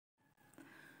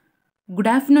Good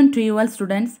afternoon to you all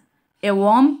students. A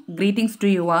warm greetings to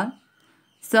you all.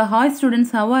 So hi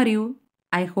students, how are you?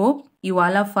 I hope you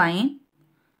all are fine.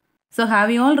 So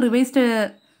have you all revised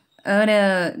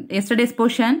yesterday's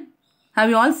portion? Have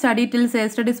you all studied till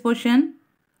yesterday's portion?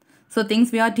 So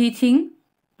things we are teaching,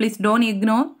 please don't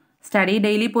ignore. Study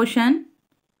daily portion.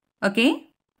 Okay?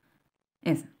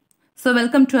 Yes. So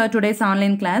welcome to our today's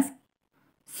online class.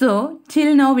 So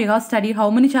till now we have studied how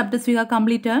many chapters we have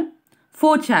completed?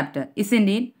 4 chapters, isn't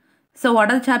it? So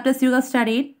what are the chapters you have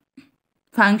studied?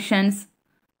 Functions,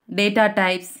 data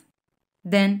types,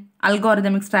 then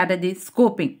algorithmic strategy,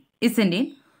 scoping, isn't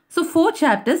it? So 4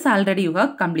 chapters already you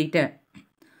have completed.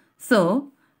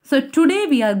 So today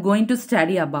we are going to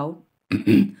study about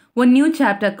one new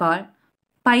chapter called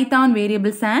Python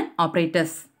variables and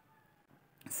operators.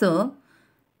 So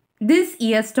this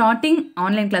year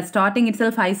online class starting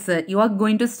itself, I said you are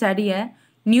going to study a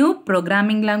new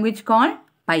programming language called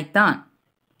Python,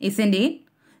 isn't it?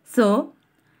 So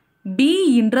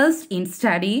be interested in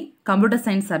study computer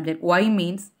science subject. Why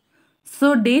means,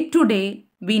 so day to day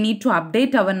we need to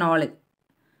update our knowledge.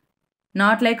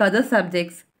 Not like other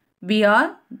subjects, we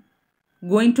are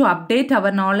going to update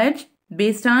our knowledge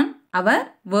based on our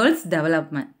world's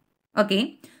development.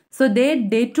 Okay, so they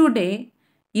day to day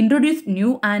introduce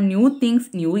new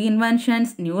things, new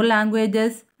inventions, new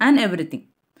languages and everything.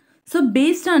 So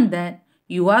based on that,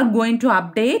 you are going to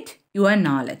update your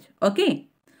knowledge. Okay,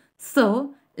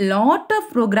 so lot of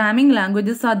programming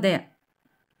languages are there.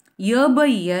 Year by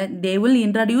year, they will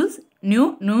introduce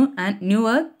new and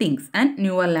newer things and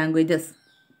newer languages.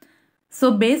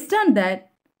 So based on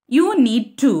that, you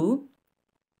need to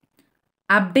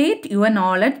update your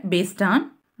knowledge based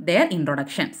on their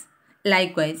introductions.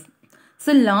 Likewise,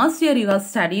 so last year you have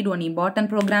studied one important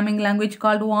programming language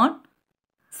called what?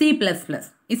 C++.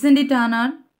 Isn't it or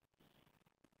not?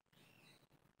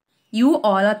 You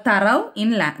all are thorough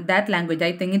in that language.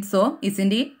 I think it's so,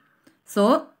 isn't it?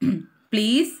 So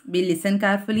please listen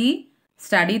carefully,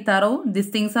 study thorough. These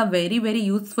things are very, very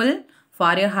useful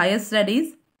for your higher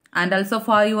studies and also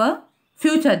for your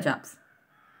future jobs.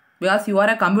 Because you are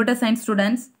a computer science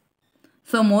students,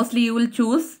 so mostly you will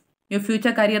choose your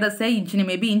future career as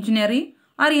maybe engineering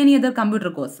or any other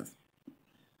computer courses.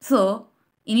 So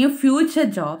in your future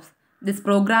jobs, this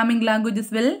programming languages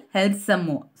will help some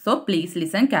more. So please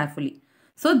listen carefully.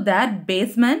 So that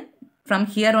basement, from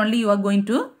here only you are going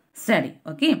to study.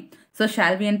 Okay. So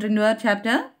shall we enter into our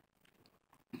chapter?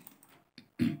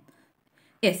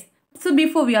 Yes. So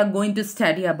before we are going to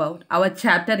study about our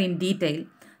chapter in detail,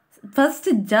 first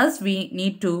just we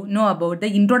need to know about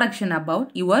the introduction about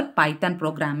your Python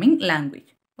programming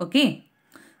language. Okay.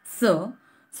 So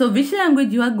which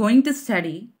language you are going to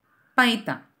study?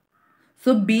 Python.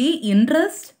 So make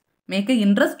an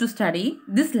interest to study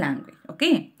this language.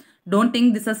 Okay. Don't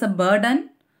think this is a burden.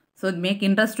 So make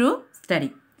interest to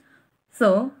study.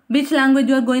 So which language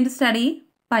you are going to study?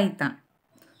 Python.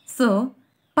 So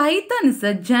Python is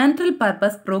a general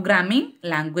purpose programming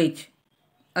language.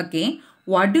 Okay.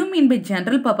 What do you mean by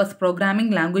general purpose programming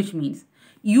language means?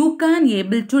 You can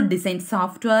able to design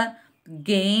software,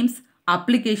 games,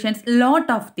 applications, lot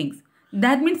of things.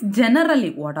 That means generally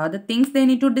what are the things they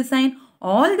need to design?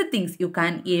 All the things you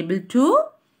can able to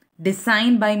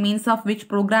design by means of which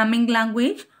programming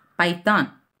language? Python.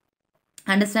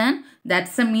 Understand?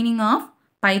 That's the meaning of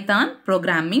Python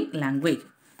programming language.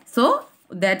 So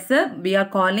that's we are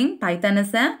calling Python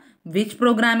as a which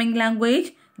programming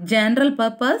language? General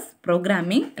purpose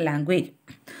programming language.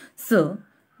 So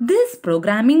this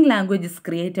programming language is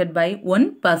created by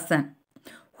one person.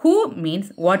 Who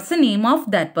means, what's the name of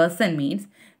that person means?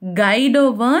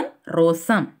 Guido van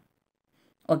Rossum.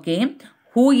 Okay.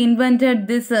 Who invented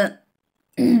this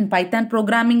Python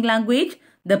programming language?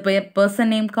 The person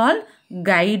name called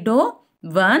Guido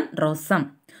van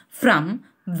Rossum. From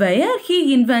where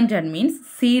he invented means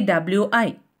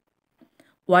CWI.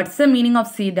 What's the meaning of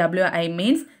CWI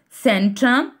means?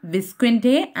 Centrum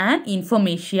Visquinte and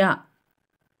Informatia.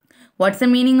 What's the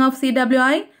meaning of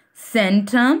CWI?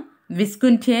 Centrum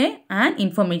Visquinte and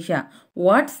Informatia.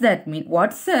 What's that mean?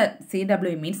 What's the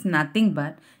CWI means? Nothing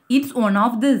but it's one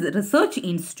of the research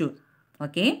institute.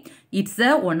 Okay, it's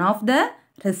one of the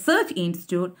research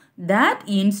institute. That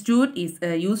institute is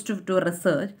used to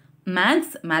research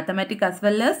maths, mathematics as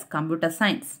well as computer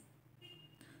science.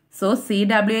 So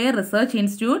CWI Research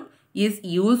Institute is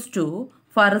used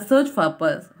for research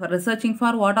purpose. For researching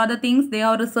for what are the things they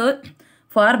are research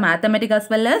for mathematics as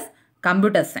well as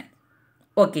computer science.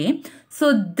 Okay.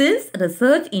 So this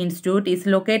research institute is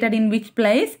located in which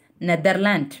place?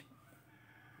 Netherlands.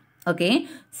 Okay.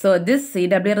 So this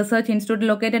CWI Research Institute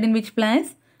located in which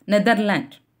place?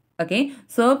 Netherlands. Okay,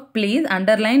 so please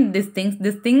underline these things.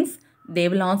 These things they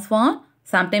will ask for,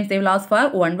 sometimes they will ask for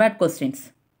one word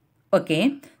questions.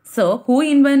 Okay, so who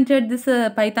invented this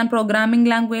Python programming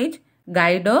language?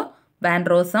 Guido van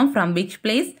Rossum. From which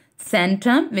place?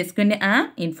 Centrum, Visconti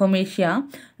and Informatia.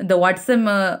 What's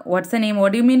the name?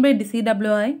 What do you mean by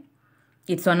CWI?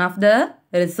 It's one of the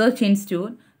research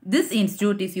institute. This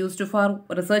institute is used for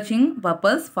researching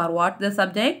purpose for what the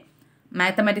subject?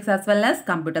 Mathematics as well as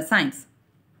computer science.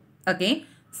 Okay,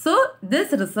 so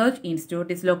this research institute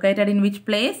is located in which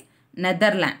place?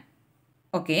 Netherlands.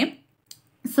 Okay,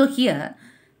 so here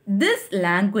this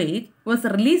language was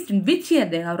released in which year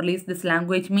they have released this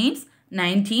language means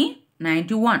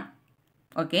 1991.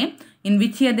 Okay, in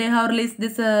which year they have released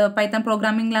this Python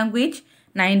programming language?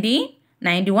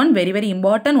 1991. Very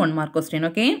important one mark question.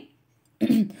 Okay,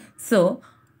 so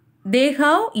they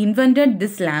have invented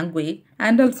this language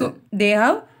and also they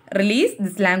have released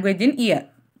this language in year.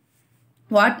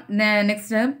 What next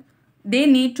step? They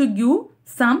need to give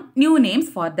some new names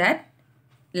for that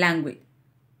language.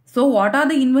 So what are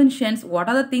the inventions? What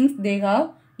are the things they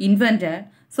have invented?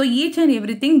 So each and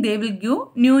everything they will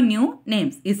give new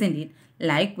names, isn't it?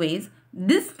 Likewise,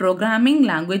 this programming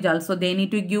language also they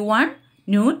need to give one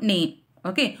new name.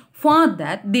 Okay, for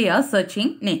that they are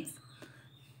searching names.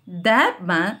 That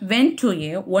man went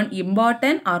to one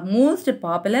important or most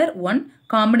popular one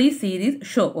comedy series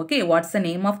show. Okay, what's the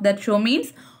name of that show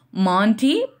means?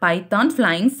 Monty Python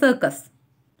Flying Circus.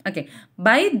 Okay,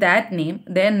 by that name,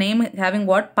 their name having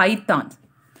what? Pythons.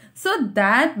 So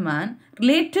that man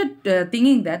related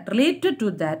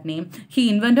to that name, he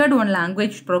invented one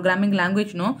language, programming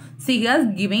language. No, see, he is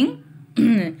giving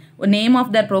name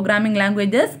of that programming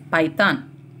language is Python.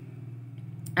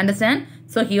 Understand?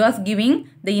 So he was giving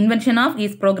the invention of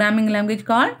his programming language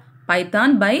called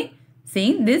Python by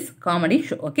saying this comedy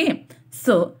show. Okay,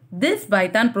 so this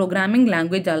Python programming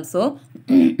language also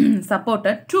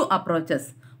supported two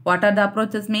approaches. What are the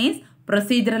approaches means?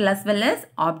 Procedural as well as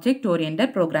object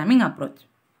oriented programming approach.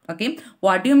 Okay,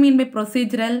 what do you mean by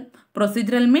procedural?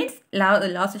 Procedural means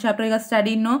last chapter you have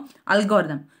studied no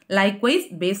algorithm. Likewise,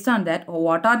 based on that,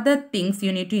 what are the things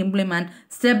you need to implement?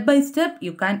 Step by step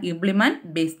you can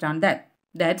implement based on that.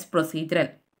 That's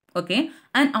procedural. Okay,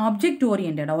 and object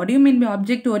oriented. What do you mean by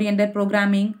object oriented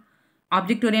programming?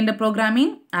 Object oriented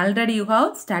programming, already you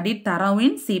have studied thorough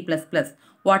in C++.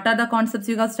 What are the concepts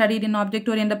you have studied in object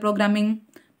oriented programming?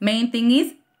 Main thing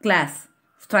is class,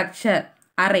 structure,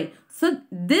 array. So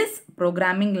this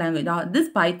programming language, this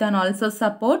Python also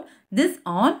support this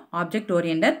all object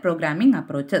oriented programming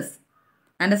approaches.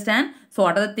 Understand? So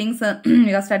what are the things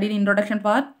you have studied in introduction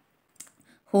part?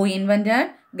 Who invented?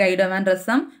 Guido van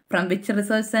Rossum. From which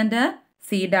research center?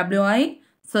 CWI.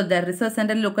 So the research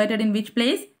center located in which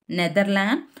place?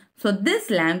 Netherlands. So this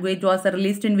language was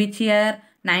released in which year?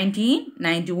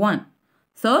 1991.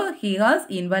 So he has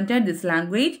invented this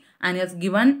language and he has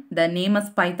given the name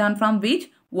as Python, from which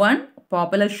one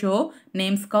popular show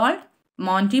names called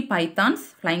Monty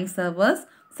Python's Flying Circus.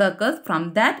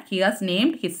 From that he has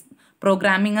named his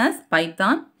programming as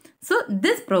Python. So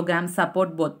this program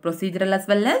support both procedural as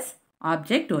well as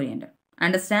object oriented.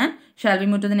 Understand? Shall we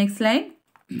move to the next slide?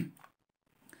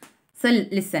 So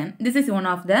listen, this is one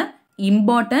of the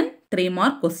important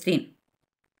 3-mark question.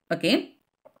 Okay.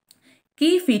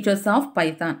 Key features of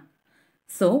Python.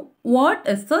 So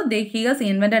he has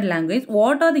invented language.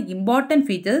 What are the important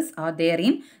features are there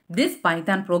in this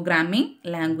Python programming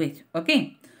language?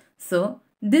 Okay. So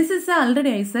this is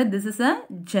already I said this is a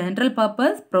general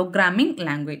purpose programming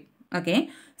language. Okay.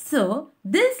 So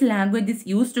this language is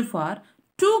used for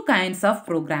two kinds of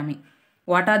programming.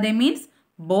 What are they means?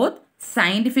 Both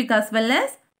scientific as well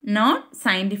as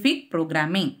non-scientific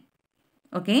programming.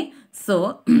 Okay,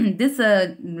 so this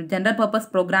general purpose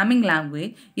programming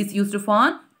language is used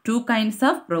for two kinds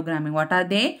of programming. What are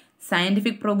they?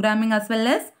 Scientific programming as well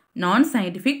as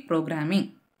non-scientific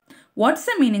programming. What's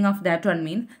the meaning of that one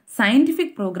means?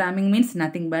 Scientific programming means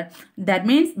nothing but that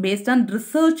means based on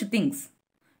research things.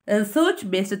 Research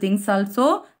based things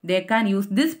also they can use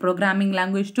this programming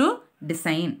language to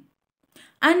design.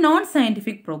 And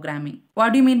non-scientific programming.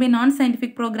 What do you mean by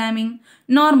non-scientific programming?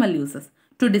 Normal uses.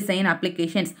 To design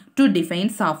applications, to define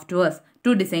softwares,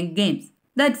 to design games.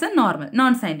 That's a normal,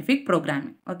 non-scientific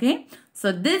programming. Okay.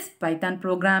 So this Python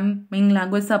programming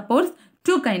language supports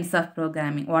two kinds of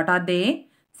programming. What are they?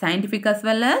 Scientific as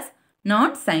well as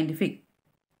non-scientific.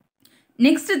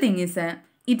 Next thing is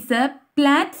it's a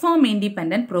platform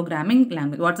independent programming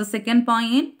language. What's the second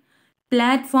point?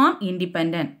 Platform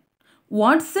independent.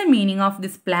 What's the meaning of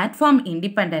this platform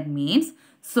independent means?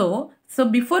 So So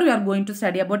before we are going to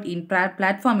study about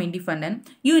platform independent,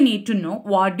 you need to know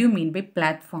what do you mean by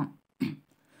platform.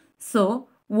 So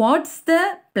what's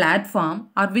the platform,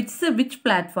 or which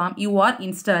platform you are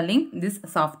installing this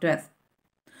software?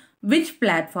 Which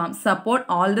platform support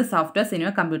all the softwares in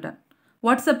your computer?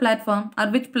 What's the platform, or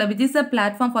which is the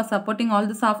platform for supporting all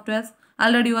the softwares?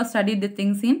 Already you have studied the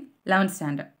things in 11th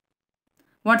standard.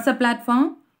 What's the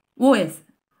platform? OS,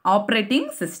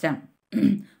 operating system.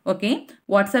 Okay.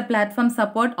 What's the platform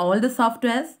support all the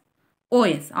softwares?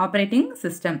 OS, operating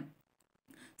system.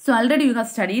 So already you have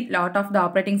studied lot of the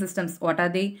operating systems. What are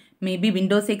they? Maybe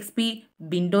Windows XP,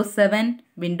 Windows 7,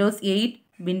 Windows 8,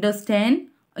 Windows 10,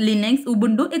 Linux,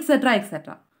 Ubuntu, etc.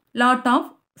 etc. Lot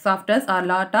of softwares or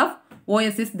lot of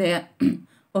OS is there.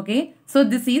 Okay. So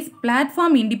this is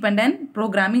platform independent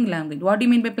programming language. What do you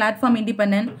mean by platform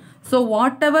independent? So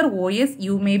whatever OS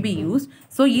you may be used,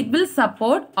 so it will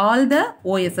support all the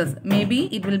OSs. Maybe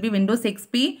it will be Windows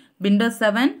XP, Windows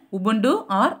 7, Ubuntu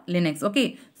or Linux.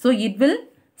 Okay. So it will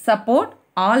support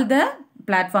all the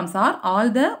platforms or all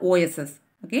the OSs.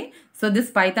 Okay. So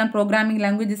this Python programming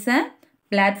language is a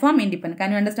platform independent.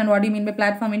 Can you understand what do you mean by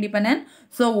platform independent?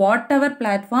 So whatever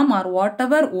platform or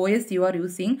whatever OS you are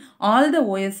using, all the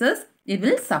OSs it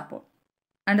will support.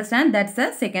 Understand? That's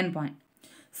the second point.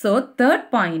 So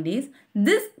third point is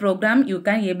this program you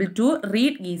can able to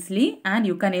read easily and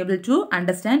you can able to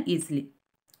understand easily.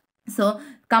 So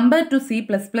compared to C++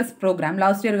 program,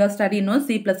 last year you have studied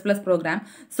C++ program.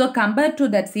 So compared to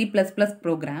that C++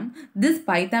 program, this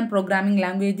Python programming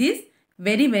language is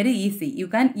very easy. You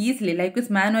can easily, like this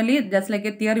manually, just like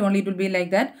a theory only, it will be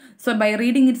like that. So by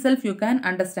reading itself you can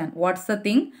understand what's the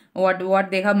thing,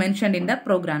 what they have mentioned in the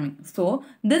programming. So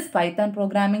this Python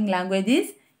programming language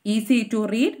is easy to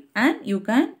read and you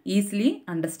can easily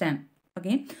understand.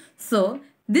 Okay. So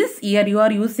this year you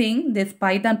are using this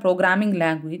Python programming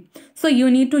language. So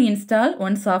you need to install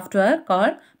one software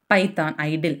called Python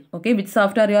Idle. Okay. Which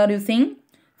software you are using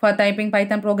for typing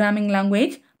Python programming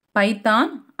language?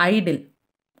 Python Idle.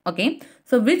 Okay.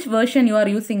 So which version you are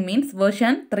using means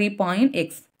version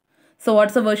 3.x. So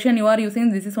what's the version you are using?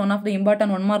 This is one of the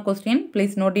important 1 mark question.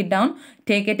 Please note it down.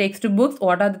 Take a textbooks.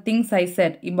 What are the things I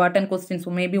said? Important questions. So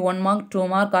maybe 1 mark, 2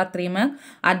 mark or 3 mark.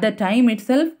 At the time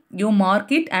itself, you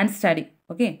mark it and study.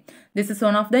 Okay. This is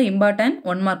one of the important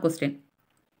 1 mark question.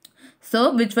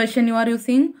 So which version you are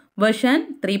using?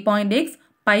 Version 3.x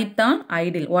Python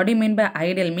Idle. What do you mean by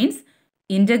Idle? Means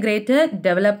Integrated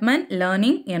Development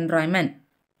Learning Environment.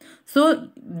 So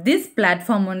this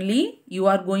platform only you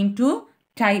are going to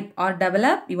type or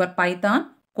develop your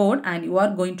Python code and you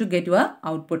are going to get your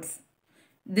outputs.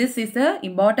 This is the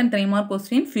important 3 mark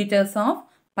question, features of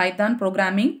Python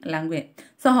programming language.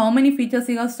 So how many features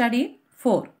you have studied?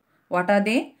 4. What are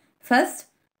they? First,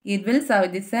 it will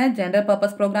serve, this is a general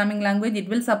purpose programming language. It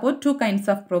will support 2 kinds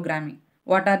of programming.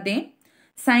 What are they?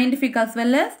 Scientific as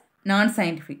well as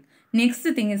non-scientific. Next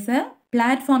thing is a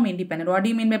platform independent. What do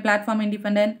you mean by platform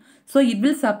independent? So it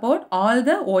will support all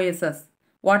the OSs.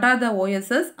 What are the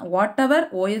OSs? Whatever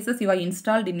OSs you are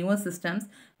installed in your systems,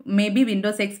 maybe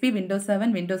Windows XP, Windows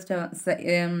 7, Windows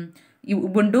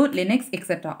Ubuntu, Linux,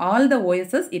 etc. All the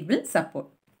OSs it will support.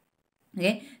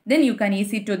 Okay. Then you can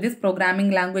easy to, this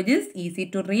programming language is easy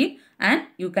to read and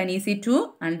you can easy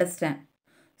to understand.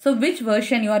 So which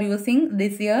version you are using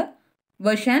this year?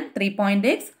 Version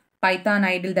 3.x Python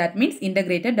Idle, that means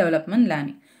Integrated Development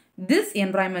Learning. This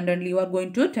environment only you are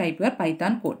going to type your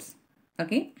Python codes.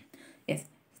 Okay. Yes.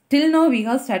 Till now we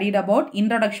have studied about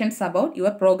introductions about your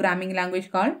programming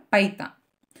language called Python.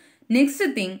 Next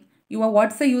thing,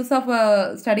 what's the use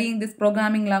of studying this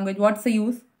programming language? What's the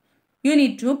use? You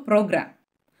need to program.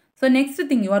 So next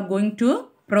thing you are going to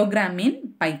program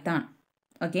in Python.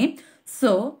 Okay.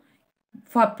 So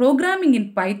for programming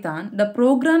in Python, the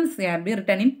programs can be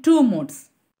written in 2 modes.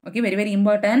 Okay, very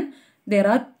important. There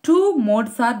are 2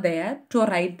 modes are there to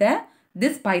write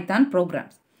this Python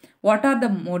programs. What are the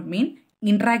mode mean?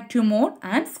 Interactive mode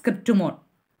and script mode.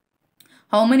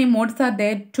 How many modes are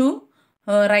there to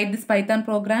write this Python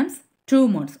programs? 2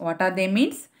 modes. What are they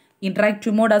means?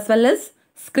 Interactive mode as well as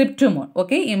script mode.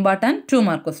 Okay, important 2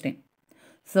 mark question.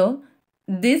 So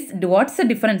this, what's the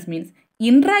difference means?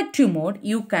 Interactive mode,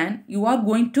 you are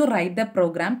going to write the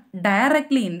program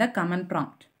directly in the command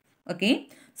prompt. Okay.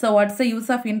 So what's the use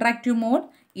of interactive mode?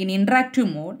 In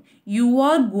interactive mode, you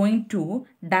are going to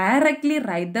directly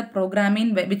write the program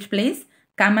in which place?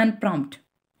 Command prompt.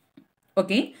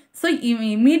 Okay. So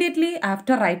immediately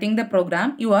after writing the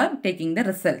program, you are taking the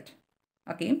result.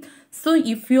 Okay. So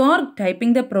if you are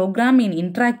typing the program in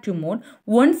interactive mode,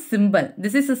 one symbol,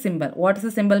 this is a symbol. What is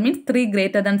the symbol means? 3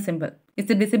 greater than symbol.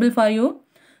 Is it visible for you?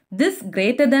 this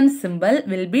greater than symbol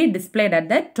will be displayed at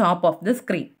the top of the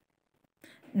screen.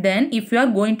 Then if you are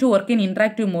going to work in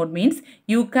interactive mode means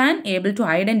you can able to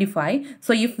identify.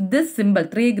 So if this symbol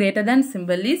 3 greater than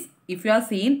symbol is, if you are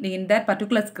seeing in that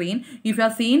particular screen, if you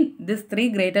are seeing this 3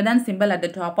 greater than symbol at the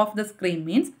top of the screen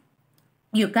means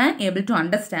you can able to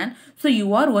understand. So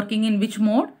you are working in which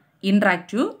mode?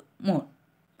 Interactive mode.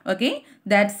 Okay,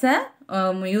 that's a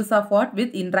use of what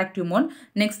with interactive mode.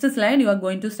 Next slide you are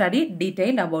going to study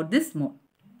detail about this mode.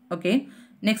 Okay,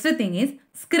 next thing is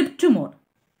script mode.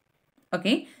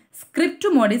 Okay, script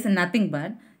mode is nothing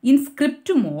but in script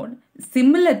mode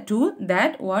similar to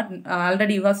that what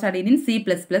already you have studied in C++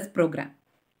 program.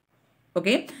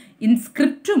 Okay, in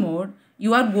script mode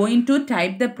you are going to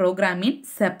type the program in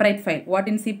separate file. What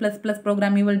in C++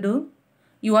 program you will do?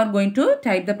 You are going to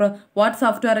type the what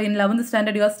software in 11th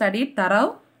standard you have studied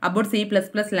thorough about C++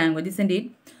 language, isn't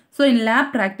it? So in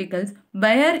lab practicals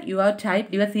where you have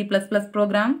typed your C++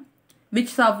 program, which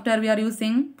software we are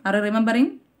using? Are you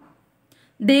remembering?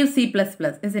 Dev C++,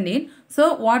 isn't it?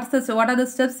 So what are the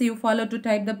steps you follow to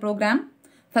type the program?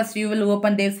 First you will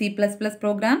open Dev C++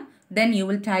 program, then you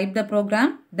will type the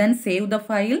program, then save the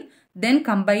file, then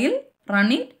compile,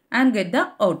 run it and get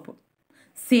the output.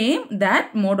 Same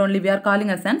that mode only we are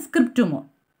calling as an script mode.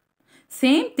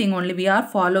 Same thing only we are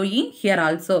following here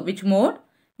also. Which mode?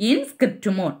 In script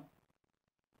mode.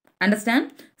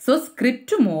 Understand? So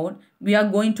script mode we are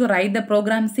going to write the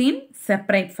programs in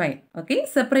separate file. Okay,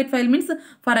 separate file means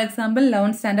for example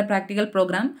 11th standard practical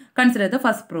program, consider the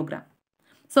first program.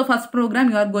 So first program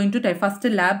you are going to type first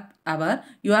lab hour,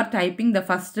 you are typing the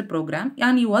first program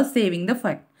and you are saving the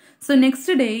file. So next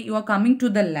day you are coming to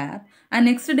the lab and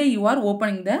next day you are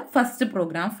opening the first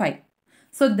program file.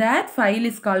 So that file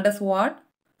is called as what?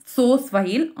 Source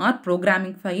file or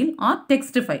programming file or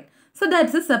text file. So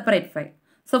that's a separate file.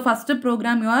 So first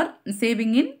program you are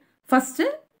saving in first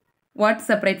what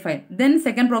separate file. Then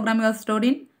second program you are stored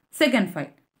in second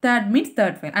file. Third means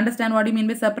third file. Understand what you mean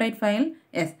by separate file?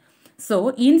 Yes. So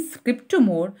in script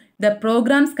mode the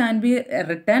programs can be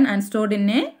written and stored in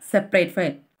a separate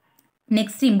file.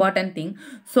 Next important thing,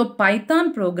 so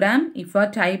Python program if you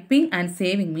are typing and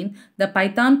saving means the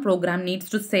Python program needs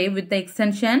to save with the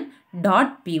extension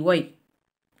 .py.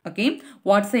 Okay,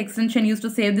 what's the extension used to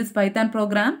save this Python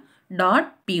program?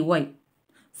 .py.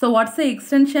 So what's the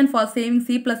extension for saving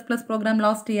C++ program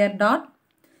last year?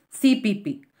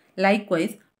 .cpp.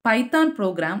 Likewise, Python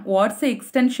program, what's the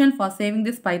extension for saving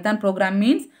this Python program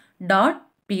means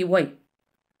 .py.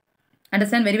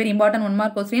 Understand, very important one more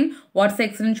question. What's the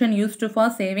extension used for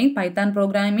saving Python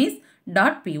program is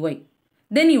 .py.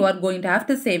 Then you are going to,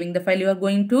 after saving the file, you are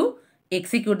going to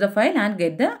execute the file and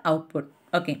get the output.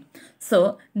 Okay.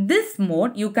 So this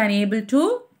mode you can able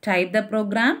to type the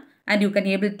program and you can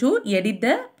able to edit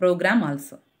the program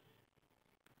also.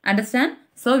 Understand?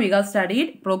 So we have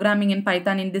studied programming in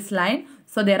Python in this slide.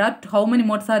 So there are how many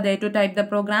modes are there to type the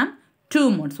program?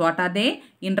 2 modes. What are they?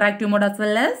 Interactive mode as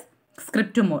well as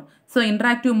script mode. So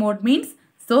interactive mode means,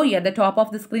 so at the top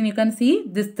of the screen you can see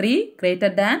this 3 greater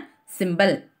than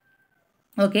symbol.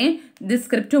 Okay, this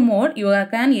script mode you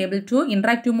can able to,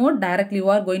 interactive mode directly you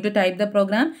are going to type the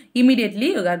program, immediately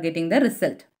you are getting the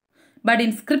result. But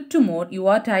in script mode you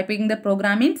are typing the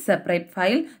program in separate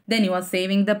file, then you are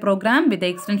saving the program with the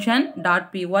extension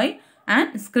 .py,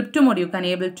 and script mode you can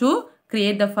able to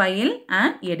create the file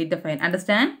and edit the file.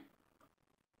 Understand?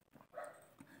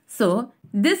 So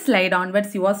this slide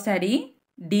onwards you are studying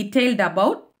detailed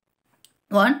about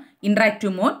one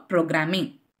interactive mode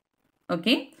programming.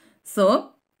 Okay,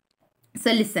 so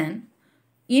listen,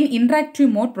 in interactive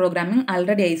mode programming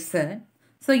already I said,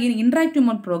 so in interactive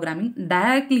mode programming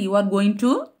directly you are going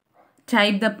to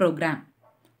type the program.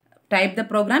 Type the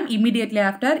program, immediately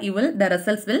after the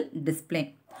results will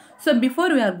display. So before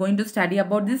we are going to study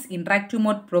about this interactive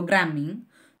mode programming,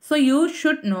 so you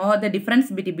should know the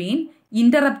difference between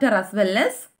interrupter as well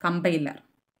as compiler.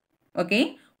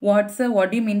 Okay, what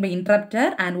do you mean by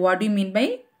interrupter and what do you mean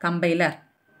by compiler?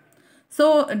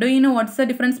 So do you know what's the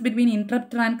difference between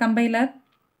interrupter and compiler?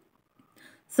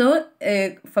 So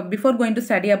before going to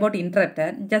study about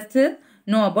interrupter, just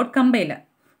know about compiler.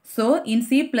 So in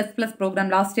C++ program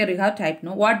last year you have typed,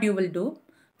 no, what you will do?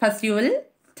 First you will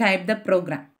type the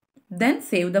program, then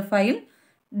save the file,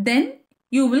 then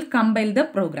you will compile the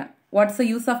program. What's the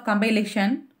use of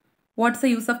compilation? What's the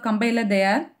use of compiler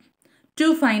there?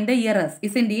 To find the errors,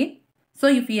 isn't it? So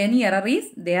if any error is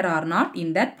there or not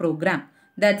in that program,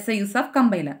 that's the use of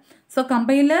compiler. So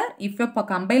compiler, if you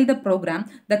compile the program,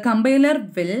 the compiler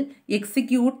will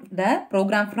execute the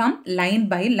program from line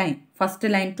by line, first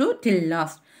line to till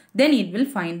last. Then it will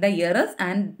find the errors,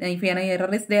 and if any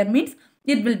error is there means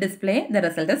it will display the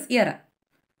result as error.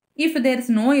 If there is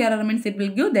no error means it will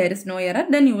give there is no error,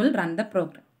 then you will run the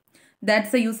program.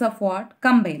 That's the use of what?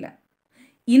 Compiler.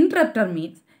 Interrupter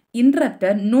means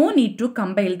interrupter no need to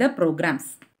compile the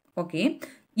programs. Okay.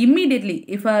 Immediately,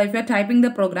 if you are typing the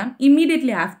program,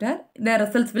 immediately after the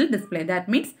results will display. That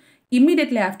means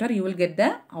immediately after you will get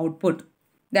the output.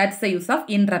 That's the use of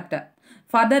interrupter.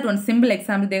 For that one simple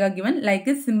example they are given like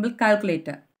a simple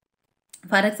calculator.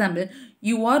 For example,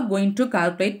 you are going to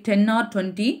calculate 10 or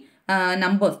 20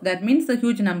 numbers. That means a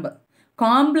huge number.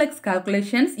 Complex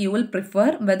calculations you will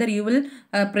prefer, whether you will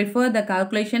prefer the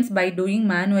calculations by doing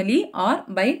manually or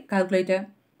by calculator.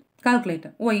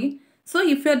 Why? So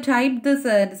if you type this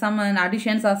some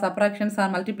additions or subtractions or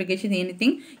multiplication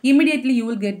anything, immediately you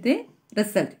will get the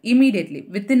result. Immediately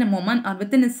within a moment or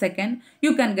within a second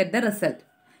you can get the result.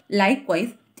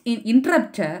 Likewise in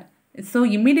interrupter, so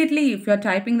immediately if you are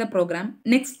typing the program,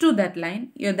 next to that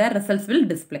line the results will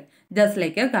display just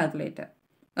like a calculator.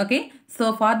 Okay,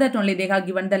 so for that only they have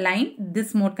given the line.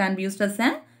 This mode can be used as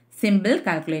a simple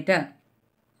calculator.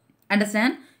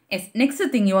 Understand? Yes. Next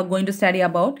thing you are going to study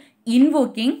about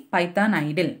invoking Python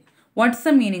idle. What's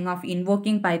the meaning of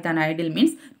invoking Python idle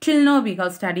means? Till now we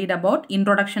have studied about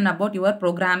introduction about your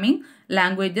programming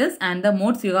languages and the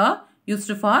modes you are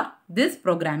used for this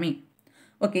programming.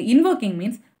 Okay, invoking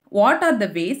means what are the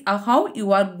ways or how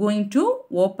you are going to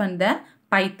open the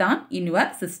Python in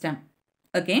your system.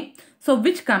 Okay, so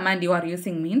which command you are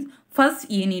using means first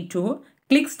you need to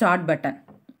click start button.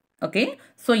 Okay,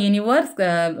 so in your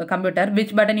computer,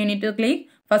 which button you need to click?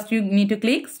 First you need to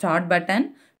click start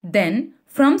button. Then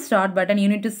from start button you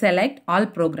need to select all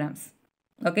programs.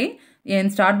 Okay, in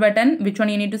start button which one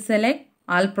you need to select?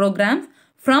 All programs.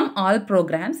 From all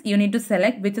programs you need to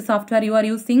select which software you are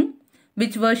using,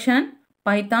 which version?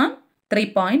 Python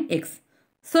 3.x.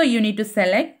 So you need to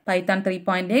select Python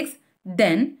 3.x.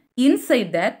 Then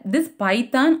inside that this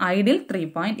Python idle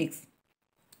 3.x.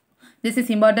 This is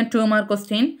important 2 mark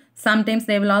question. Sometimes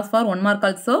they will ask for 1 mark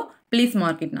also. Please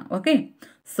mark it now. Okay.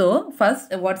 So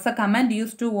first what's the command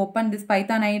used to open this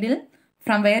Python idle?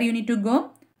 From where you need to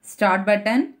go? Start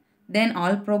button. Then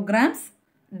all programs.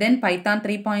 Then Python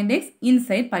 3.x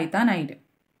inside Python idle.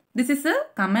 This is a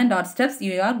command or steps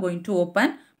you are going to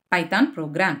open Python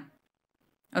program.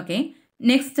 Okay.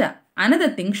 Next, another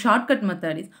thing, shortcut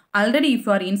method is already if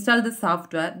you are installed the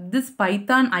software, this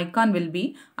Python icon will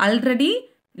be already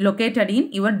located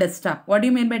in your desktop. What do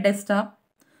you mean by desktop?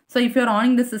 So if you are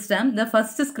on the system, the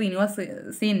first screen you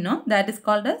are seen, no, that is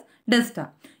called as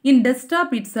desktop. In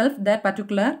desktop itself, that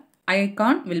particular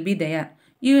icon will be there.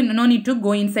 You no need to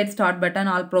go inside start button,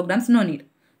 all programs, no need.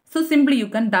 So simply you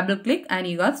can double click and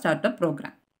you will start the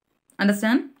program.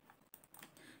 Understand?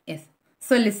 Yes.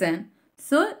 So listen.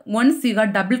 So once you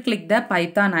got double click the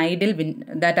Python idle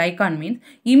that icon means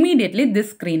immediately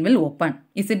this screen will open.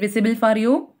 Is it visible for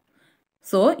you?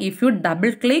 So if you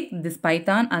double click this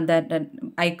Python and that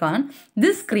icon,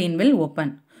 this screen will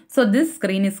open. So this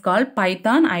screen is called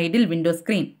Python idle window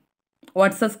screen.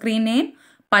 What's the screen name?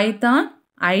 Python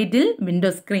idle window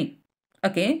screen.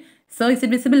 Okay. So is it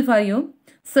visible for you?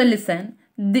 So listen.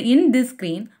 In this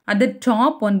screen at the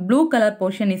top one blue color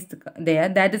portion is there,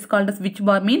 that is called as which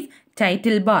bar means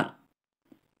title bar.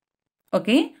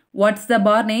 Okay, what's the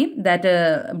bar name?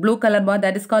 That blue color bar,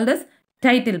 that is called as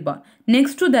title bar.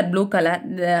 Next to that blue color,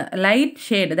 the light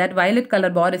shade, that violet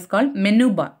color bar is called menu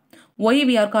bar. Why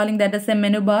we are calling that as a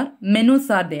menu bar?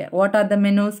 Menus are there. What are the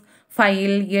menus?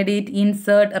 File, edit,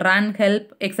 insert, run,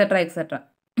 help, etc, etc.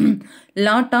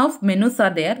 Lot of menus are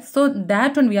there. So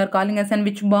that one we are calling as an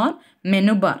which bar?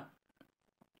 Menu bar.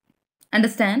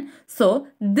 Understand? So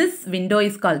this window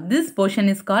is called, this portion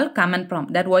is called command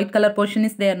prompt. That white color portion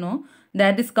is there, no?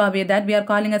 That is called, that we are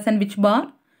calling as an which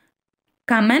bar?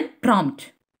 Command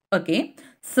prompt. Okay.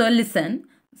 So listen.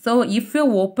 So if you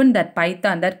open that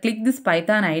Python, that click this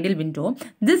Python idle window,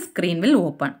 this screen will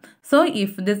open. So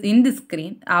if this in this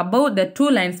screen, above the 2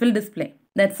 lines will display.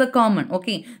 That's a common.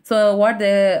 Okay. So what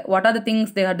are the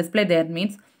things they are displayed there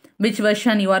means which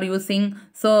version you are using.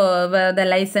 So the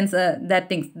license, that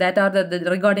things that are the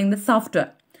regarding the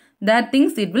software. That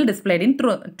things it will display in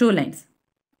 2 lines.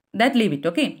 That leave it.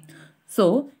 Okay.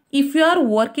 So if you are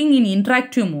working in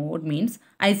interactive mode means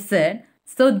I said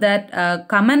so that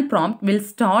command prompt will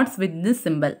starts with this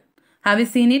symbol. Have you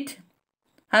seen it?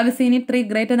 Have you seen it 3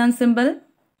 greater than symbol?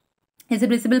 Is it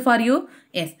visible for you?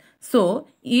 Yes. So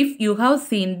if you have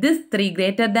seen this 3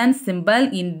 greater than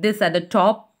symbol in this at the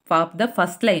top of the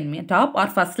first line, top or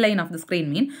first line of the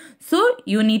screen mean, so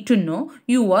you need to know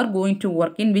you are going to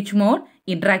work in which mode?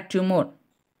 Interactive mode.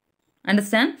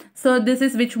 Understand? So this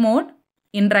is which mode?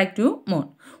 Interactive mode.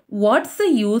 what's the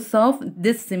use of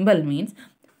this symbol means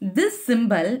this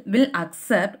symbol will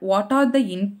accept what are the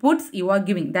inputs you are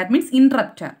giving. That means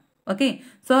interrupter. Okay,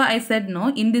 so I said no,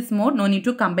 in this mode no need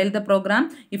to compile the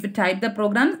program. If you type the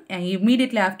program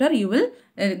immediately after you will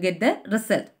get the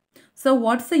result. So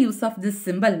what's the use of this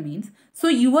symbol means, so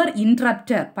your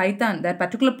interrupter, Python, that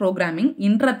particular programming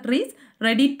interrupter is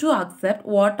ready to accept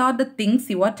what are the things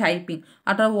you are typing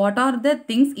or what are the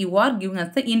things you are giving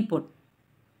as the input.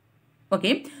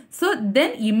 Okay, so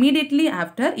then immediately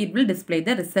after it will display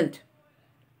the result.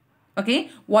 Okay,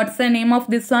 what's the name of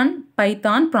this one?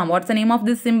 Python prompt. What's the name of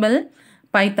this symbol?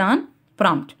 Python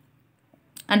prompt.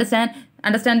 Understand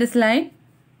this slide?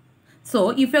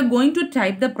 So if you are going to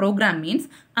type the program means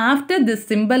after this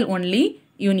symbol only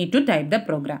you need to type the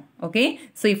program. Okay,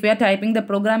 so if you are typing the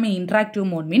program in interactive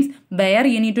mode means where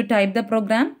you need to type the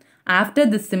program, after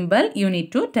this symbol you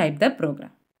need to type the program.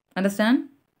 Understand?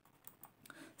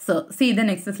 So see the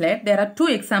next slide. There are two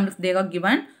examples they are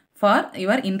given for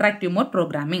your interactive mode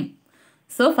programming.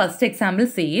 So first example,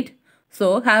 see it.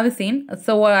 So have you seen?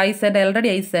 So I said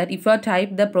if you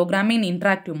type the program in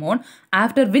interactive mode,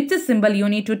 after which symbol you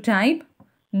need to type?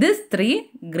 This 3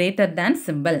 greater than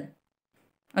symbol.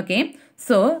 Okay.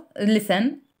 So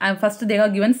listen. First they are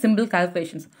given symbol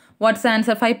calculations. What's the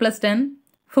answer? 5 plus 10?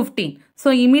 15.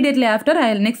 So immediately after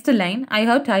next line I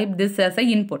have typed this as a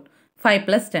input. 5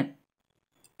 plus 10.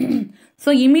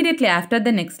 So immediately after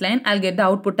the next line I'll get the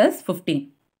output as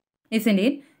 15. Isn't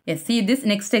it? Yes, see this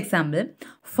next example.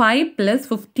 5 plus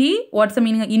 50, what's the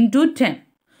meaning? Into 10.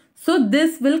 So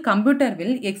this computer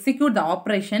will execute the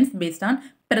operations based on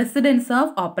precedence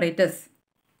of operators.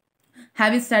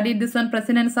 Have you studied this one,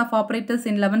 precedence of operators,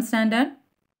 in 11th standard?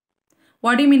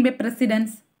 What do you mean by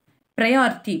precedence?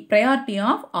 Priority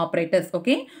of operators.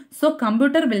 Okay, so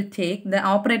computer will take the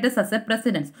operators as a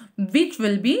precedence which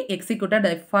will be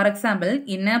executed. For example,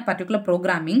 in a particular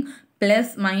programming,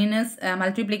 plus, minus,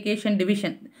 multiplication,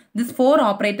 division, these 4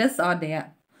 operators are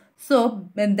there. So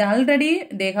already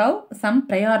they have some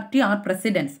priority or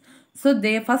precedence. So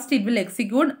first it will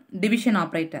execute division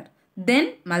operator,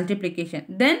 then multiplication,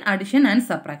 then addition and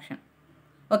subtraction.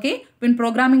 Okay, in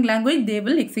programming language they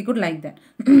will execute like that.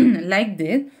 Like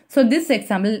this. So this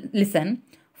example, listen,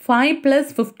 5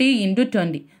 plus 50 into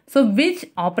 20. So which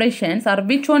operations or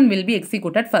which one will be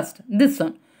executed first? This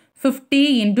one,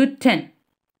 50 into 10.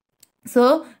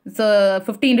 So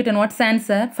 50 into 10, what's the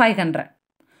answer? 500.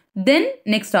 Then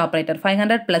next operator,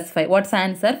 500 plus 5. What's the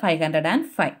answer?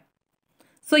 505.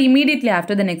 So immediately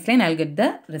after the next line I'll get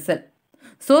the result.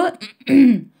 So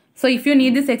so if you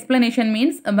need this explanation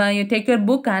means you take your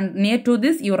book and near to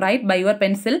this you write by your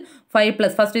pencil 5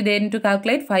 plus, first they need to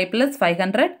calculate 5 plus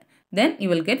 500, then you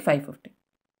will get 550.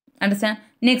 Understand?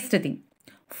 Next thing,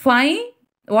 5,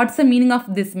 what's the meaning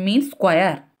of this? Means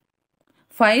square.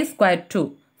 5 square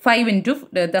 2. 5 into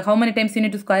how many times you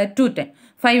need to square? 2 times.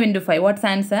 5 into 5, what's the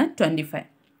answer? 25.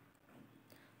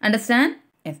 Understand?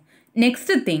 Yes. Next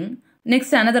thing,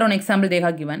 next another one example they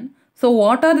have given. So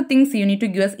what are the things you need to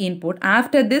give as input?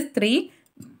 After this 3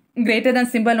 greater than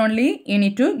symbol only you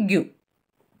need to give.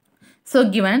 So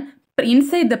given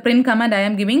inside the print command I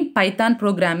am giving Python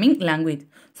programming language.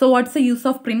 So what's the use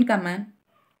of print command?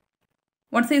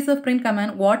 What's the use of print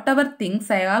command? Whatever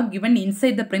things I have given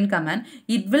inside the print command,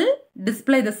 it will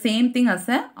display the same thing as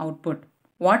a output.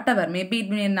 Whatever, maybe it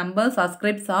may be numbers or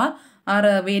scripts or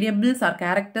variables or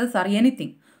characters or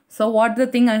anything. So what's the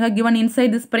thing I have given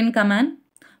inside this print command?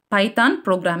 Python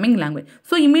programming language.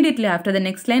 So immediately after the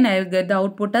next line I will get the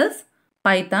output as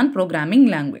Python programming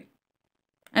language.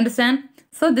 Understand?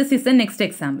 So this is the next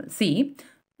example. See,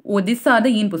 these are the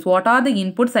inputs. What are the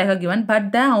inputs I have given?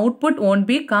 But the output won't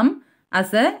be come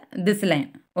as this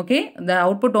line. Okay, the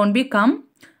output won't be come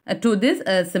to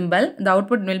this symbol. The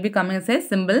output will be coming as a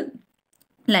symbol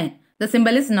line. The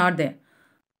symbol is not there.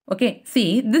 Okay,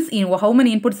 see this how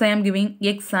many inputs I am giving?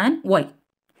 X and Y.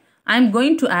 I am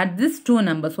going to add these 2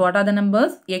 numbers. What are the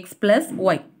numbers? X plus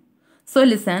Y. So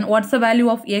listen, what's the value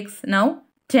of X now?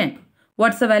 10.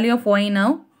 What's the value of Y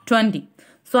now? 20.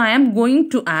 So I am going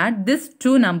to add these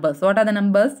 2 numbers. What are the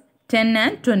numbers? 10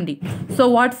 and 20. So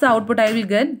what's the output I will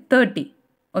get? 30.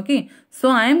 Okay. So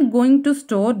I am going to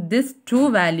store these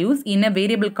 2 values in a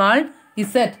variable called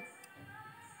Z.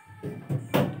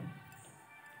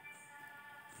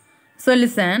 So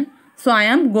listen. So I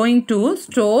am going to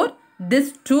store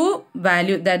this 2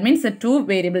 value, that means the 2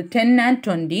 variable 10 and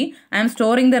 20. I am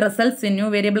storing the results in new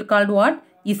variable called what?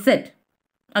 Z.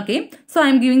 Okay. So I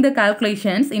am giving the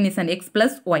calculations in X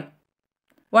plus Y.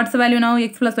 What's the value now?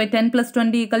 X plus Y, 10 plus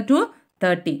 20 equal to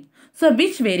 30. So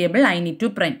which variable I need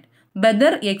to print?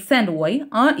 Whether X and Y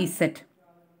or Z.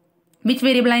 Which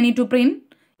variable I need to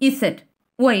print? Z.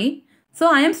 Why? So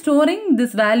I am storing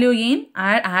this value in,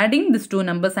 adding these two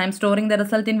numbers. I am storing the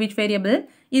result in which variable?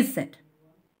 Z.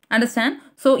 Understand?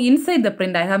 So inside the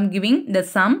print I am giving the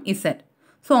sum Z.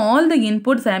 So all the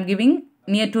inputs I am giving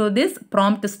near to this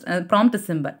prompt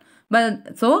symbol.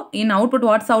 But so in output,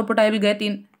 what's output I will get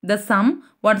in the sum?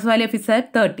 What's value of Z?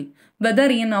 30. Whether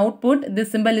in output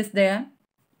this symbol is there?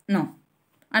 No.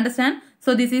 Understand?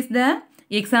 So this is the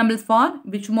examples for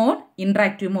which mode?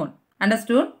 Interactive mode.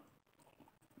 Understood?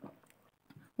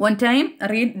 One time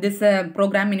read this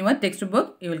program in your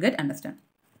textbook, you will get understand.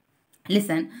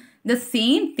 Listen, the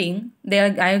same thing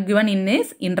I have given in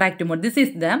this interactive mode. This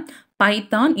is the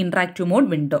Python interactive mode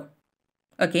window.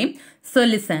 Okay, so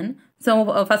listen.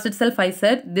 So first itself I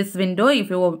said this window, if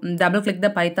you double click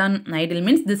the Python idle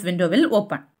means this window will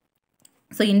open.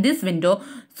 So in this window,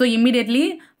 so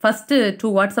immediately first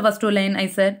what's the first two line I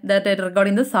said that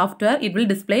regarding the software, it will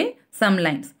display some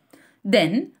lines.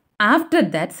 Then after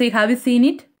that, say have you seen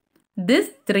it?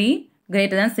 This 3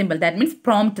 greater than symbol, that means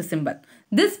prompt symbol.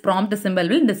 This prompt symbol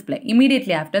will display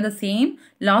immediately after the same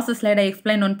last slide I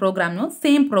explained on program. No,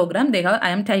 same program I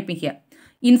am typing here.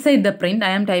 Inside the print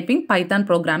I am typing Python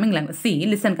programming language. See,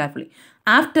 listen carefully.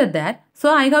 After that,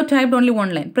 so I have typed only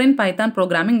one line, print Python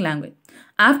programming language.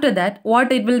 After that,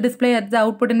 what it will display as the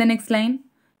output in the next line?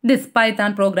 This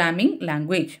Python programming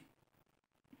language.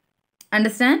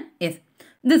 Understand? Yes.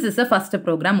 This is the first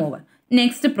program over.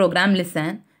 Next program,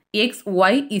 listen. X,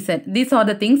 Y, Z. These are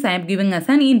the things I am giving as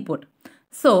an input.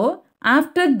 So,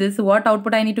 after this, what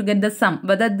output I need to get the sum?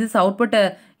 Whether this output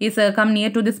is come near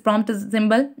to this prompt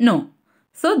symbol? No.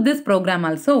 So, this program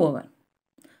also over.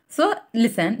 So,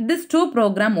 listen. This two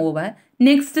program over.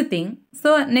 Next thing.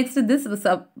 So, next this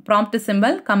prompt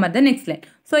symbol come at the next line.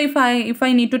 So, if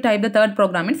I need to type the third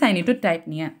program, means I need to type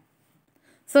near.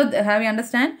 So, have you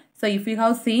understand? So, if you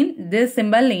have seen this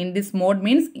symbol in this mode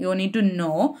means you need to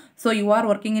know. So, you are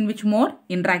working in which mode?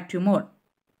 Interactive mode.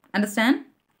 Understand?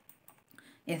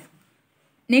 Yes.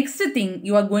 Next thing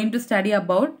you are going to study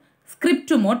about script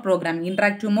mode programming.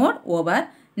 Interactive mode over.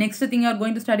 Next thing you are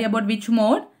going to study about which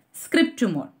mode? Script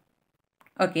mode.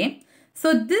 Okay.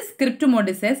 So, this script mode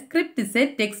is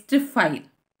a text file.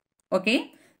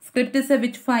 Okay. Script is a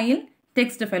which file?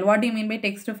 Text file. What do you mean by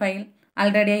text file?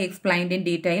 Already I explained in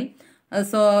detail.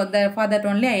 So for that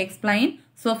only I explained.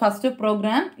 So first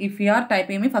program, if you are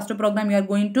typing first program you are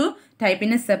going to type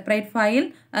in a separate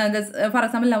file. For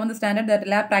example, 11th standard that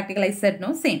lab practical I said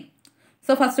no, same.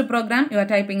 So first program you are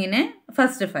typing in a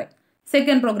first file.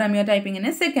 Second program you are typing in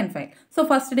a second file. So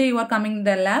first day you are coming in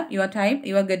the lab, you are type,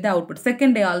 you will get the output.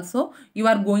 Second day also you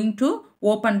are going to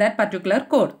open that particular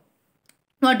code.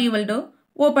 What you will do?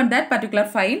 Open that particular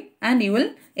file and you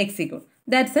will execute.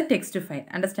 That's a text file.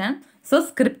 Understand? So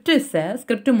script is a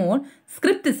script mode.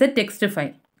 Script is a text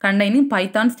file containing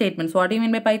Python statements. What do you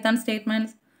mean by Python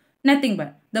statements? Nothing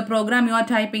but the program you are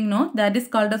typing, no, that is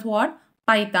called as what?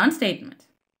 Python statements.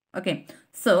 Okay.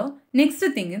 So next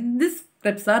thing is this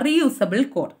scripts are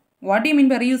reusable code. What do you mean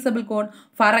by reusable code?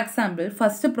 For example,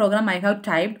 first program I have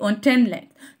typed on 10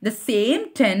 lines. The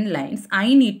same 10 lines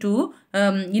I need to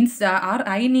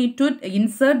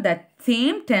insert that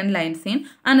same 10 lines in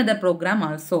another program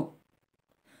also.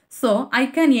 So I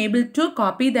can able to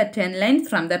copy that 10 lines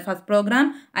from that first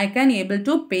program. I can able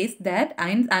to paste that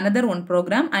in another one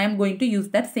program. I am going to use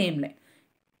that same line.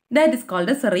 That is called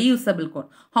as reusable code.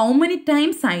 How many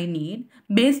times I need?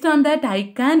 Based on that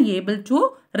I can able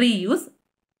to reuse.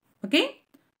 Okay.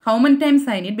 How many times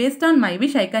I need? Based on my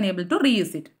wish I can able to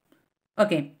reuse it.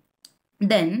 Okay.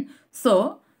 Then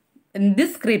so in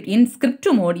this script, in script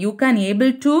mode, you can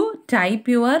able to type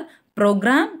your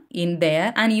program in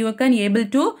there and you can able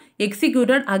to execute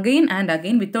it again and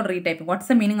again without retyping. What's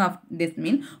the meaning of this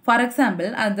mean? For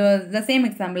example, the same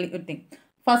example you think.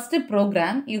 First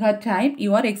program you have typed,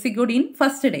 you are executing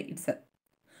first day itself.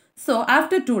 So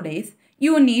after 2 days,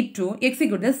 you need to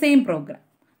execute the same program.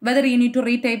 Whether you need to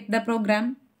retype the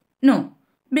program? No.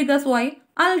 Because why?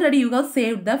 Already you have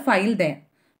saved the file there.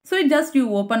 So just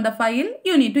you open the file,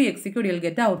 you need to execute, you will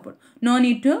get the output. No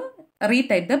need to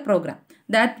retype the program.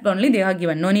 That only they are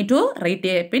given. No need to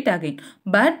retype it again.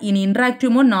 But in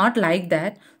interactive mode, not like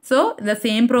that. So the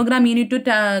same program you need to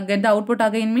get the output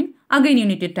again mean again you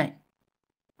need to type.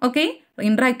 Okay.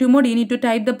 Interactive mode you need to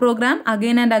type the program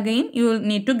again and again you will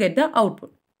need to get the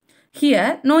output.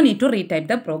 Here no need to retype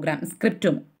the program script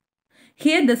mode.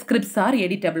 Here the scripts are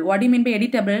editable. What do you mean by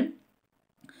editable?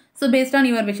 So based on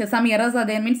your wishes, some errors are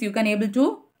there means you can able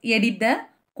to edit the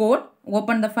code,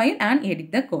 open the file and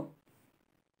edit the code.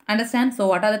 Understand? So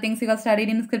what are the things you have studied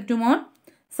in script mode?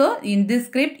 So in this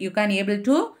script you can able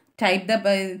to type the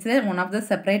it's one of the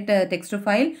separate text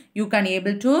file. You can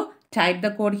able to type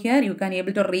the code here. You can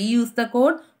able to reuse the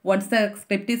code. Once the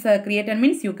script is created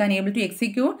means you can able to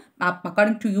execute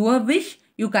according to your wish.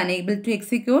 You can able to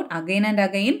execute again and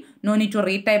again. No need to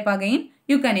retype again.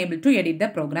 You can able to edit the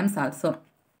programs also.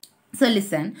 So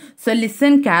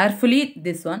listen carefully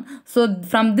this one. So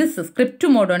from this script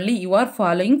mode only you are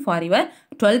following for your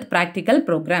 12th practical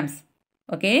programs.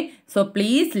 Okay, so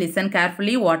please listen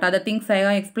carefully. What are the things I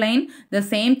have explained? The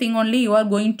same thing only you are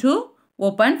going to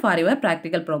open for your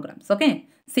practical programs. Okay,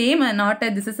 same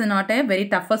this is not a very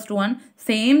toughest one.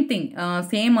 Same thing,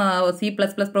 same C++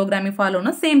 program you follow,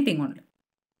 no? Same thing only.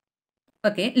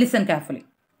 Okay, listen carefully.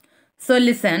 So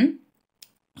listen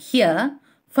here.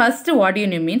 First, what you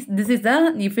need means this is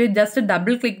the, if you just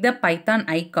double click the Python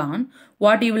icon,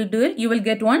 what you will do, you will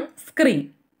get one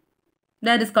screen.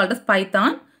 That is called as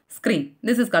Python screen.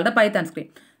 This is called a Python screen.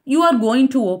 You are going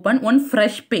to open one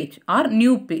fresh page or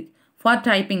new page for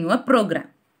typing your program.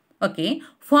 Okay.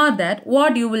 For that,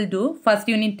 what you will do, first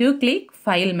you need to click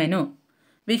File menu.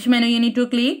 Which menu you need to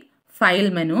click?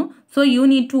 File menu. So you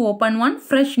need to open one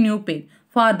fresh new page.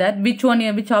 For that, which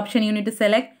option you need to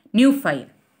select? New file.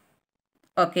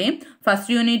 Okay, first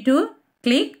you need to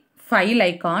click file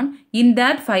icon. In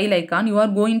that file icon, you are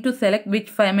going to select which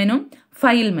file menu?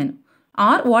 File menu.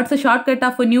 Or what's the shortcut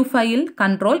of a new file?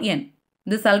 Control N.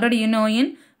 This already you know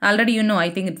I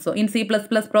think it's so. In C++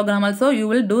 program also, you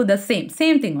will do the same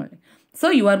thing only. So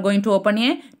you are going to open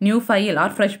a new file or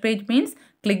fresh page means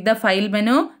click the file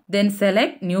menu, then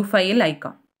select new file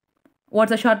icon.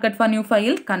 What's the shortcut for new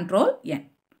file? Control N.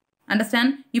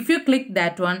 Understand? If you click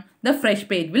that one, the fresh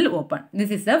page will open.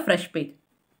 This is the fresh page.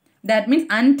 That means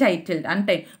untitled.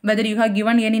 Whether you have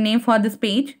given any name for this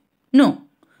page? No.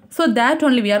 So that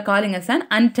only we are calling as an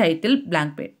untitled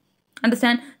blank page.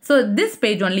 Understand? So this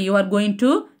page only you are going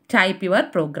to type your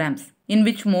programs. In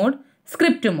which mode?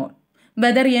 Script mode.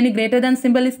 Whether any greater than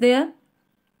symbol is there?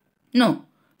 No.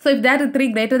 So if that is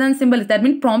 3 greater than symbol is, that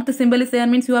means prompt symbol is there,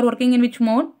 means you are working in which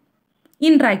mode?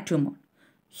 Interactive mode.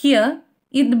 Here,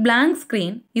 if the blank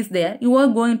screen is there, you are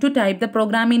going to type the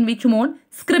program in which mode?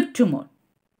 Script mode.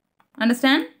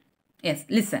 Understand? Yes,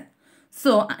 listen.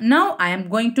 So now I am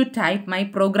going to type my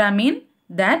program in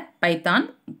that Python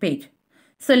page.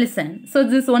 So listen. So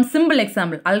this one simple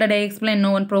example. Already I explained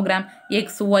one program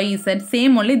X, Y, Z.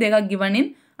 Same only they are given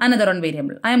in another one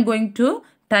variable. I am going to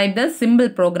type the simple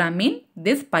program in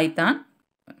this Python.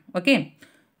 Okay.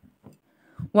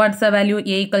 What's the value? A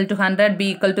equal to 100,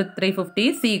 B equal to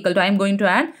 350, C equal to, I am going to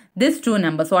add these two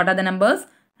numbers. What are the numbers?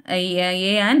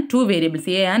 A and two variables,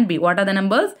 A and B. What are the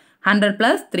numbers? 100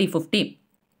 plus 350.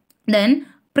 Then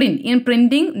print. In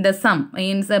printing the sum,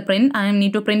 in the print, I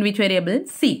need to print which variable?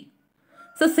 C.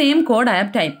 So same code I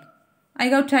have typed. I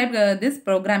have typed this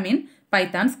program in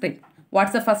Python script.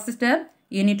 What's the first step?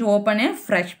 You need to open a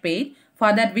fresh page.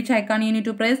 For that, which icon you need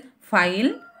to press?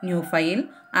 File, new file.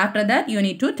 After that, you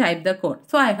need to type the code.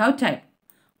 So I have typed.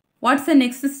 What's the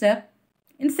next step?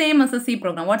 In same as a C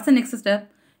program. What's the next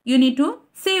step? You need to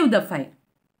save the file.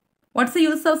 What's the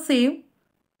use of save?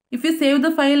 If you save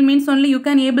the file means only you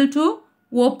can able to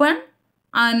open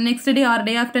next day or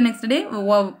day after next day.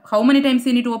 How many times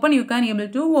you need to open? You can able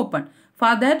to open.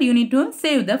 For that, you need to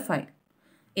save the file.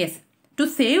 Yes. To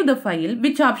save the file,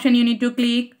 which option you need to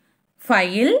click?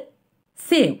 File,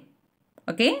 save.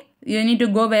 Okay. You need to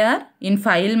go where? In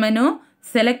file menu,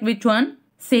 select which one?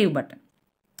 Save button.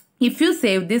 If you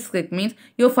save this script means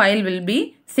your file will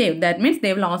be saved. That means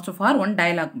they will ask for one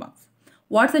dialog box.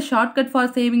 What's the shortcut for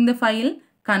saving the file?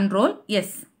 Control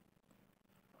S.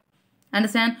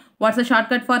 Understand? What's the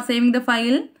shortcut for saving the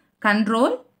file?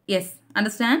 Control S.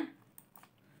 Understand?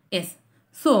 Yes.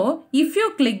 So if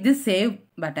you click this save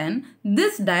button,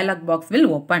 this dialog box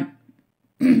will open.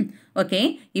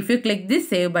 Okay, if you click this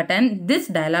save button, this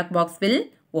dialog box will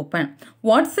open.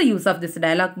 What's the use of this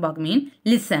dialog box mean?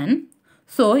 Listen.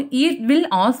 So it will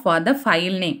ask for the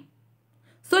file name.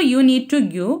 So you need to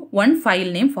give one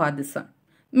file name for this one.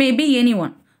 Maybe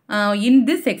anyone. In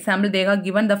this example, they have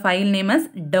given the file name as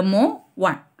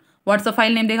demo1. What's the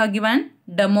file name they have given?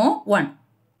 Demo1.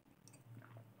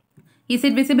 Is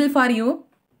it visible for you?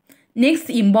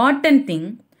 Next important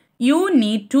thing. You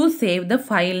need to save the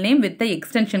file name with the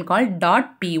extension called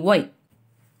 .py.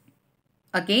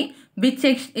 Okay. Which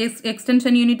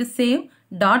extension you need to save?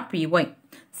 .py.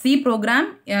 C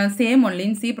program, same only.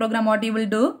 In C program, what you will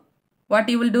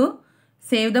do?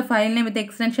 Save the file name with the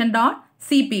extension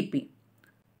 .cpp.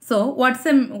 So, what's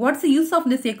the use of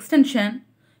this extension?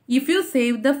 If you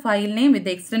save the file name with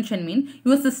the extension means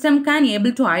your system can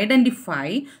able to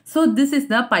identify. So, this is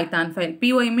the Python file.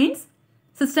 Py means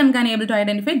system can able to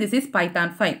identify this is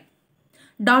Python file.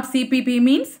 .cpp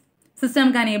means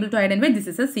system can able to identify this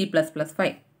is a C++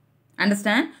 file.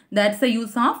 Understand? That's the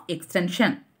use of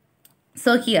extension.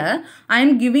 So here I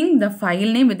am giving the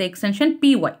file name with the extension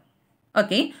py.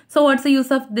 Okay. So what's the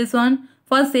use of this one?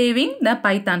 For saving the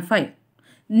Python file.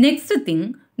 Next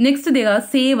thing, next they are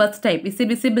save as type. Is it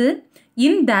visible?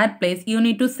 In that place you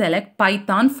need to select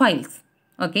Python files.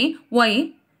 Okay.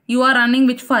 Why? You are running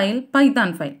which file?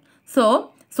 Python file.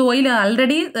 So while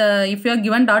already if you are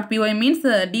given .py means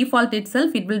default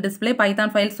itself it will display Python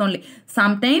files only.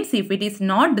 Sometimes if it is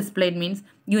not displayed means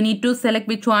you need to select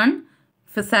which one?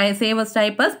 Save as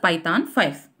type as Python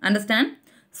files. Understand?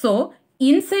 So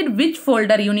inside which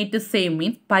folder you need to save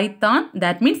means Python,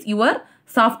 that means your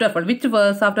software folder. Which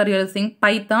software you are using?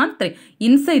 Python 3.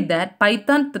 Inside that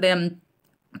Python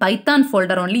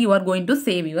folder only you are going to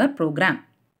save your program.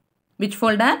 Which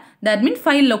folder? That means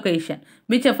file location.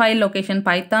 Which file location?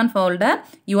 Python folder.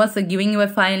 You are giving your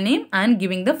file name and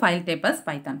giving the file type as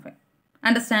Python file.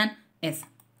 Understand? Yes.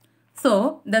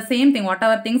 So the same thing,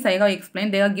 whatever things I have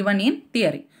explained, they are given in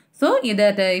theory. So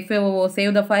if you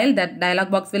save the file, that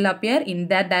dialog box will appear. In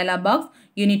that dialog box,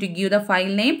 you need to give the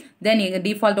file name. Then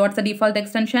default, what's the default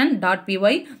extension?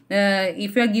 .py.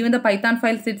 If you are given the Python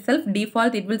files itself,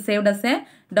 default it will saved as a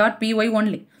 .py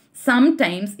only.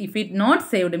 Sometimes if it not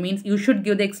saved means you should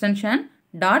give the extension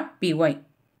 .py.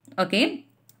 Okay.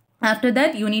 After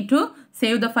that you need to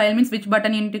save the file means which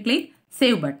button you need to click?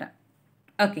 Save button.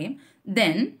 Okay.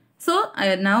 Then so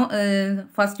now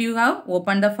first you have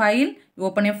opened the file, you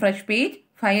open a fresh page,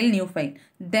 file, new file.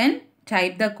 Then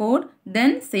type the code,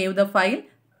 then save the file.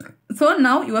 So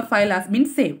now your file has been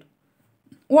saved.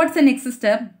 What's the next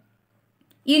step?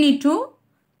 You need to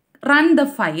run the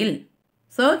file.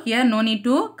 So here no need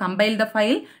to compile the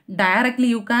file, directly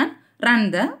you can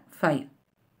run the file.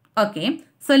 Okay,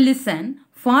 so listen,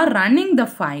 for running the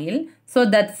file, so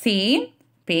that same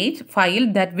page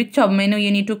file, that which menu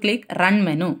you need to click? Run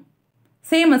menu.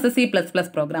 Same as a C++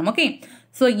 program. Okay,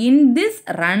 so in this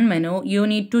run menu you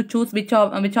need to choose which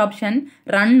option?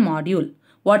 Run module.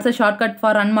 What's the shortcut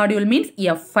for run module? Means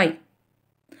F5.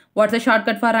 What's the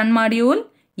shortcut for run module?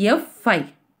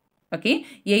 F5. Okay,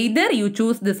 either you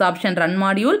choose this option run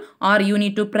module or you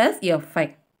need to press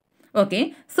F5.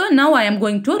 Okay, so now I am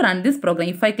going to run this program.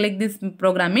 If I click this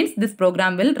program means this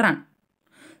program will run.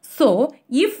 So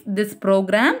if this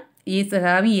program is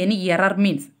having any error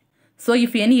means, so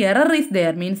if any error is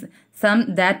there means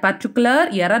that particular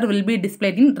error will be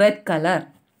displayed in red color.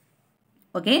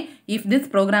 Okay, if this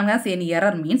program has any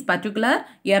error means particular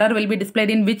error will be displayed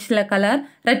in which color?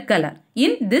 Red color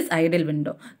in this idle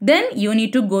window. Then you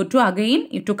need to go to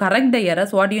again to correct the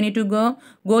errors. What you need to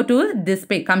go to this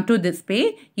page, come to this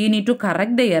page. You need to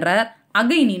correct the error.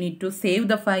 Again you need to save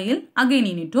the file. Again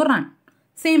you need to run.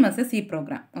 Same as a C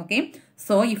program. Okay,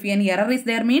 so if any error is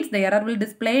there means the error will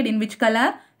displayed in which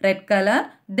color? Red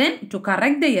color. Then to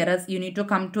correct the errors you need to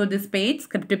come to this page,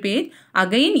 script page.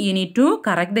 Again you need to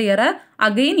correct the error.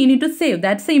 Again you need to save.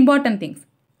 That's the important things.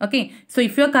 Okay, so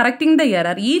if you are correcting the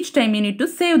error, each time you need to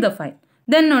save the file.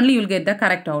 Then only you will get the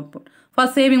correct output. For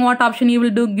saving, what option you will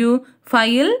do? Give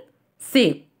file,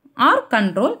 save or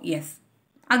control yes.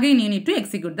 Again you need to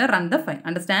execute the run the file.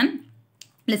 Understand?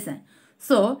 Listen.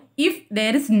 So if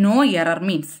there is no error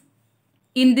means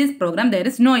in this program there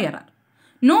is no error.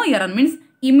 No error means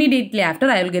immediately after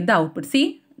I will get the output.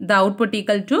 See, the output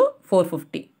equal to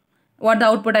 450. What the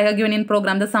output I have given in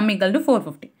program? The sum equal to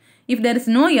 450. If there is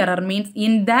no error means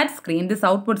in that screen, this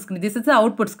output screen, this is the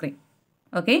output screen.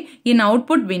 Okay, in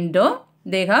output window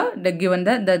they have given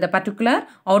the particular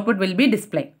output will be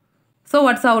displayed. So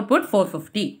what's the output?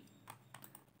 450.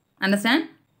 Understand?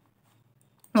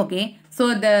 Okay,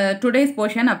 so the today's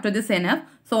portion up to this enough.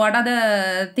 So what are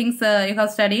the things you have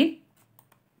studied?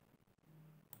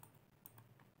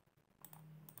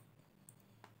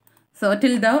 So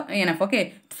till the enough.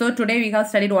 Okay, so today we have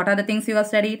studied what are the things you have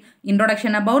studied.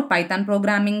 Introduction about Python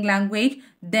programming language.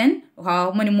 Then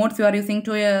how many modes you are using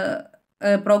to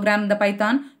program the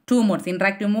Python. 2 modes,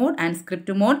 interactive mode and script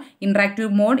mode. Interactive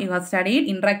mode you have studied.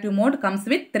 Interactive mode comes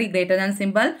with 3 greater than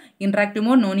symbol. Interactive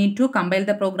mode no need to compile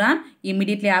the program.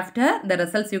 Immediately after the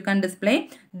results you can display.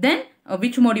 Then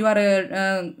which mode you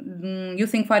are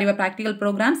using for your practical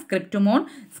program? Script mode.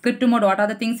 Script mode, what are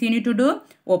the things you need to do?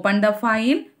 Open the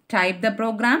file, type the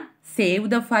program, save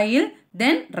the file,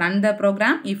 then run the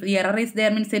program. If the error is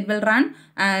there means it will run.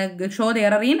 Show the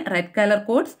error in red color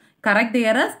codes. Correct the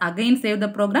errors, again save the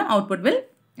program, output will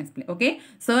display. Okay,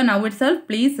 so now itself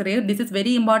please read. This is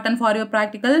very important for your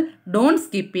practical. Don't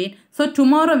skip it. So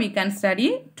tomorrow we can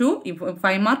study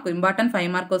 5 mark important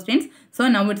 5 mark questions. So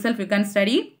now itself you can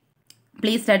study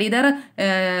Please study the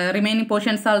remaining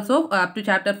portions also up to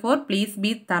chapter 4. Please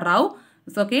be thorough.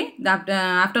 It's okay.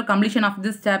 After completion of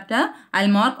this chapter, I'll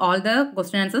mark all the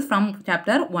question answers from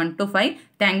chapter 1 to 5.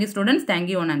 Thank you, students. Thank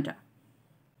you, Ananta.